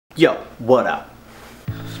Yo, what up?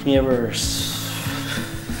 You ever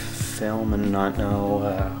film and not know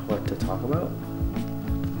what to talk about?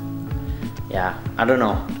 Yeah, I don't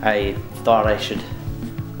know. I thought I should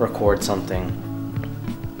record something.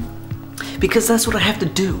 Because that's what I have to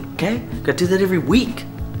do, okay? Gotta do that every week.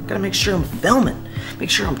 Gotta make sure I'm filming.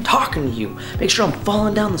 Make sure I'm talking to you. Make sure I'm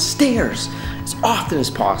falling down the stairs as often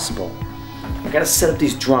as possible. I gotta set up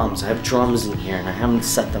these drums. I have drums in here and I haven't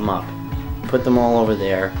set them up. Put them all over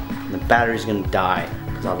there and the battery's gonna die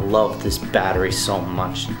because I love this battery so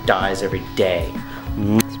much. It dies every day.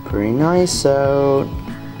 It's pretty nice out.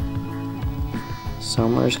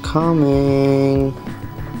 Summer's coming.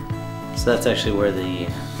 So that's actually where the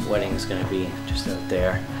wedding's gonna be, just out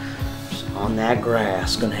there. Just on that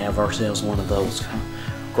grass. Gonna have ourselves one of those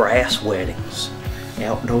grass weddings.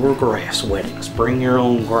 Outdoor grass weddings. Bring your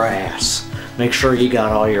own grass. Make sure you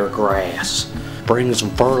got all your grass. Bring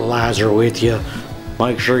some fertilizer with you.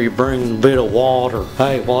 Make sure you bring a bit of water.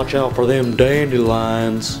 Hey, watch out for them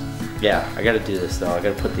dandelions. Yeah, I gotta do this though. I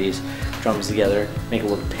gotta put these drums together, make a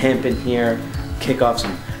little pimp in here, kick off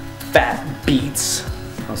some fat beats.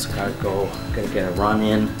 Also gotta get a run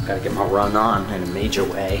in, gotta get my run on in a major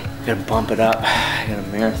way. Gotta bump it up. I got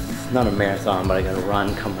a not a marathon, but I got a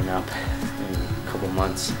run coming up in a couple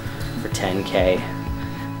months for 10K.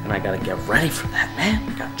 And I gotta get ready for that, man.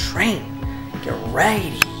 I gotta train. Get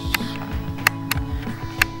ready.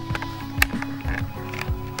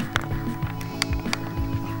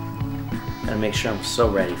 Gotta make sure I'm so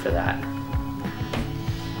ready for that.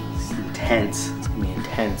 It's intense. It's gonna be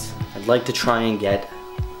intense. I'd like to try and get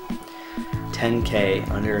 10K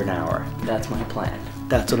under an hour. That's my plan.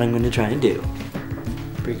 That's what I'm gonna try and do.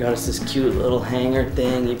 We got us this cute little hanger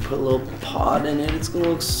thing. You put a little pot in it. It's gonna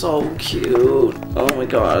look so cute. Oh my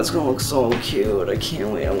god, it's gonna look so cute. I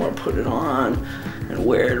can't wait. I wanna put it on and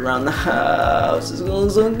wear it around the house. It's gonna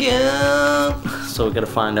look so cute. So we gotta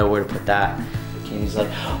find out where to put that. Katie's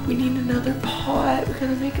like, oh, we need another pot. We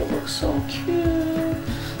gotta make it look so cute.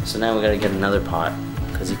 So now we gotta get another pot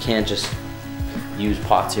because you can't just use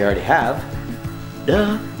pots you already have.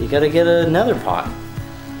 Duh, you gotta get another pot.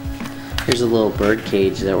 Here's a little bird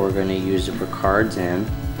cage that we're going to use to put cards in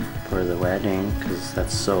for the wedding because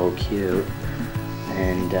that's so cute.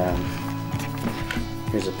 And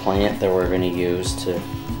here's a plant that we're going to use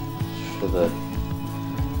for the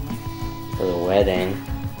wedding.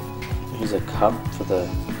 Here's a cup for the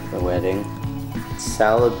wedding.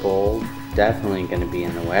 Salad bowl, definitely going to be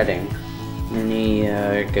in the wedding. Mini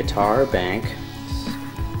guitar bank.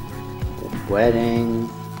 Wedding.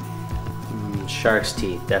 Shark's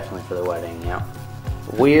teeth, definitely for the wedding, yeah.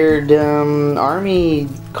 Weird army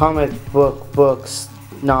comic books,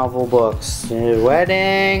 novel books.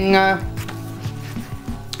 Wedding.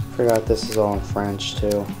 Forgot this is all in French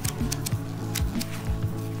too.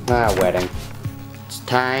 Wedding. It's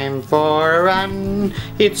time for a run.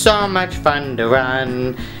 It's so much fun to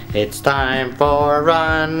run. It's time for a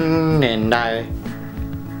run, and I'm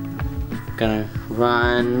gonna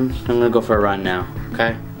run. I'm gonna go for a run now.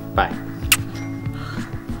 Okay, bye.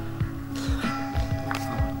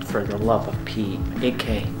 For the love of Pete.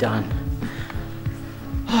 8K done.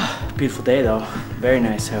 Beautiful day though. Very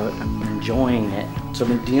nice out. I'm enjoying it. So I've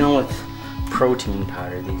been dealing with protein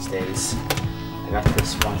powder these days. I got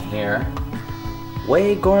this one here.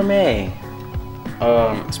 Way Gourmet.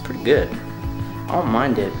 It's pretty good. I don't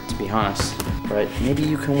mind it, to be honest. But maybe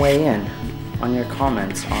you can weigh in on your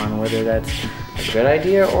comments on whether that's a good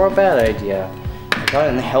idea or a bad idea. I got it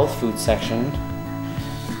in the health food section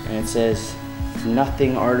and it says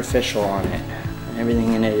nothing artificial on it.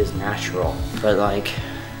 Everything in it is natural. But like,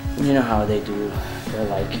 you know how they do. They're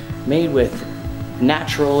like made with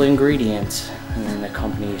natural ingredients, and then the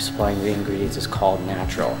company supplying the ingredients is called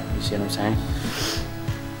natural. You see what I'm saying?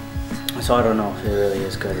 So I don't know if it really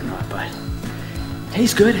is good or not, but it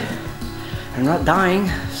tastes good. I'm not dying,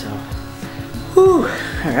 so whew.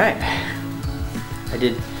 All right. I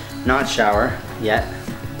did not shower yet.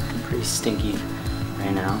 I'm pretty stinky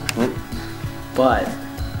right now. Oop. But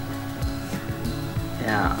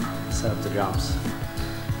yeah, set up the drums.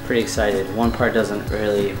 Pretty excited. One part doesn't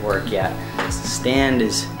really work yet. The stand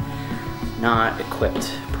is not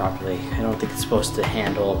equipped properly. I don't think it's supposed to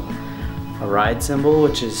handle a ride cymbal,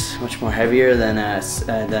 which is much more heavier than a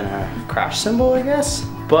crash cymbal, I guess.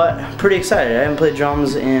 But I'm pretty excited. I haven't played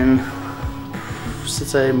drums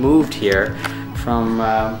since I moved here from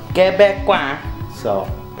Quebec, so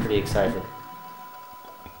pretty excited.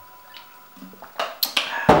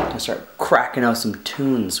 I'm gonna start cracking out some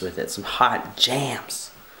tunes with it, some hot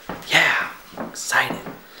jams. Yeah, I'm excited.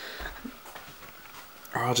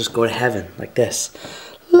 Or I'll just go to heaven like this.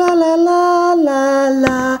 La La la la la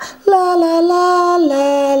la la la la la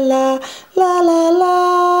la la la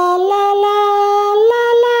la la la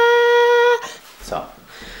la. So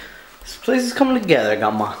this place is coming together. I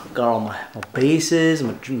got all my basses,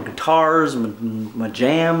 my guitars, my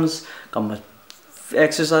jams, got my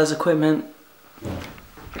exercise equipment.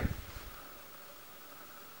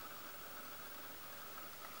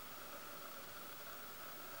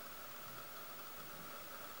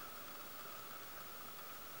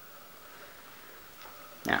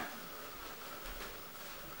 Now,